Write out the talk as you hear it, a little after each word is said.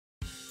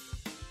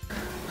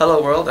Hello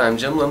world, I'm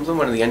Jim Lindblom,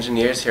 one of the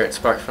engineers here at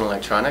SparkFun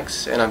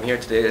Electronics, and I'm here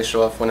today to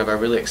show off one of our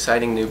really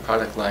exciting new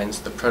product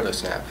lines, the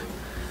ProtoSnap.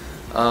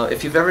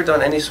 If you've ever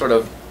done any sort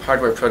of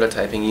hardware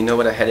prototyping, you know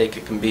what a headache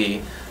it can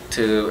be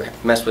to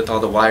mess with all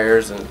the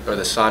wires or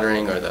the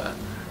soldering or the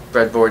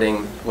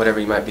breadboarding,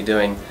 whatever you might be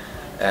doing,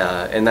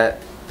 and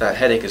that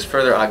headache is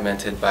further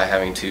augmented by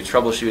having to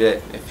troubleshoot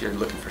it if you're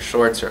looking for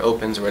shorts or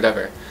opens or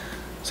whatever.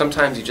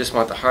 Sometimes you just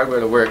want the hardware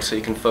to work so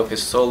you can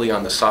focus solely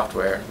on the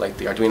software, like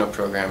the Arduino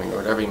programming or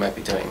whatever you might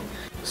be doing.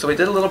 So we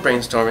did a little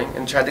brainstorming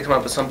and tried to come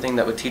up with something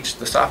that would teach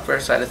the software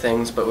side of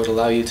things but would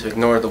allow you to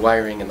ignore the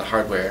wiring and the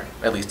hardware,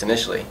 at least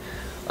initially.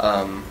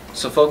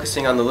 So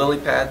focusing on the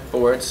LilyPad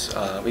boards,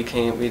 we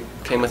came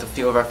with a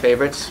few of our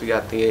favorites. We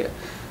got the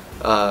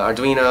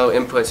Arduino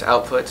inputs,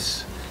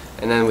 outputs,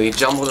 and then we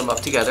jumbled them up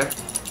together.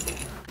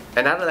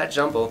 And out of that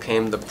jumble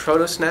came the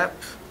ProtoSnap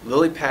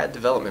LilyPad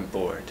development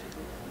board.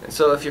 And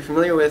so if you're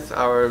familiar with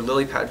our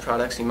LilyPad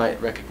products, you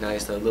might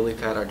recognize the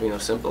LilyPad Arduino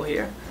Simple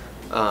here.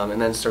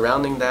 And then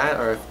surrounding that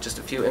are just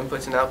a few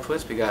inputs and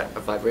outputs. We got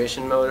a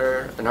vibration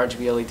motor, an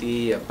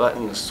RGB LED, a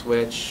button, a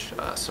switch,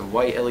 some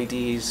white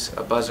LEDs,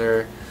 a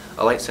buzzer,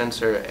 a light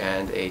sensor,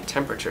 and a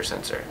temperature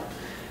sensor.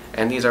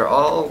 And these are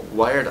all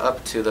wired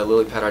up to the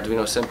LilyPad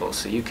Arduino Simple,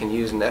 so you can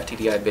use an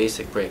FTDI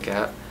basic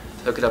breakout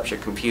to hook it up to your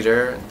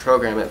computer and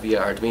program it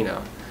via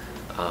Arduino.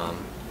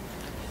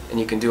 And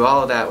you can do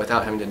all of that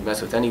without having to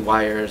mess with any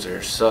wires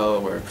or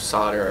sew or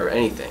solder or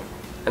anything.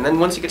 And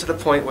then once you get to the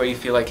point where you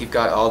feel like you've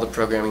got all the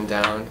programming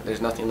down, there's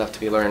nothing left to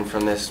be learned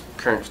from this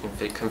current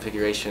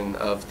configuration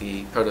of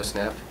the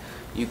ProtoSnap,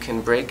 you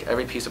can break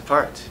every piece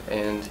apart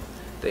and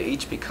they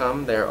each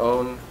become their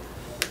own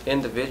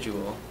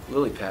individual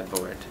LilyPad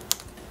board.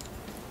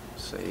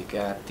 So you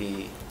got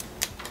the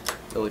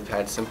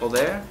LilyPad Simple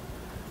there,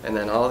 and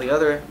then all the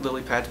other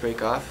LilyPads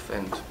break off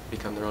and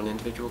become their own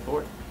individual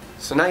board.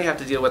 So now you have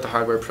to deal with the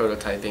hardware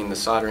prototyping, the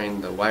soldering,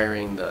 the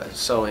wiring, the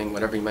sewing,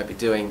 whatever you might be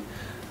doing.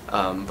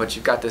 But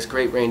you've got this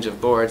great range of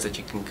boards that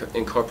you can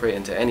incorporate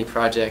into any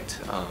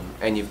project,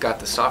 and you've got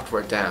the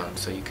software down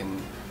so you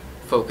can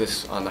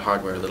focus on the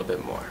hardware a little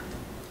bit more.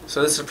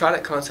 So this is a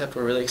product concept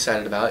we're really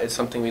excited about. It's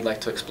something we'd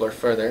like to explore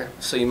further,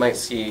 so you might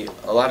see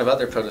a lot of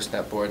other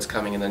ProtoSnap boards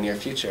coming in the near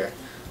future.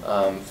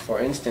 For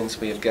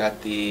instance, we've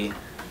got the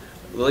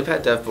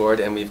LilyPad dev board,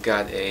 and we've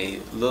got a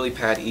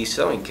LilyPad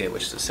e-sewing kit,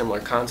 which is a similar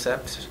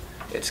concept.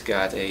 It's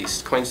got a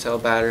coin cell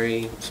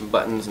battery, some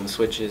buttons and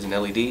switches and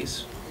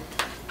LEDs.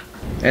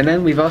 And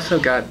then we've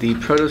also got the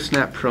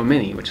ProtoSnap Pro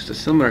Mini, which is a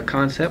similar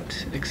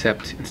concept,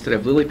 except instead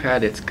of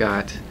LilyPad it's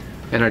got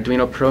an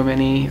Arduino Pro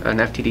Mini, an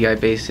FTDI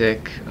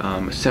Basic,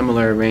 a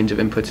similar range of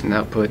inputs and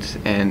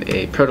outputs, and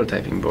a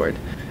prototyping board.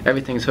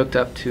 Everything's hooked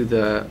up to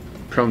the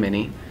Pro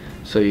Mini,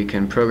 so you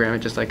can program it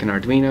just like an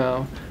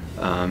Arduino,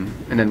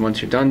 and then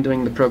once you're done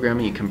doing the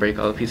programming you can break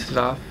all the pieces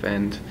off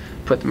and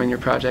put them in your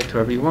project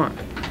however you want.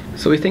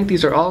 So we think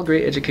these are all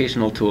great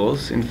educational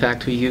tools. In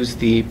fact, we used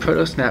the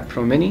ProtoSnap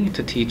Pro Mini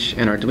to teach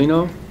an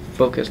Arduino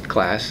focused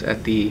class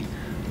at the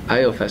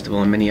I/O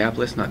Festival in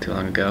Minneapolis not too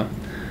long ago.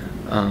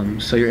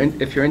 So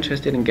if you're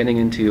interested in getting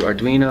into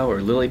Arduino or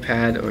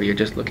LilyPad, or you're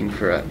just looking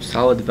for a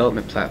solid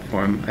development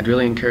platform, I'd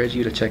really encourage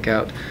you to check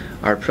out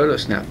our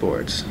ProtoSnap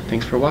boards.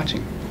 Thanks for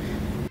watching.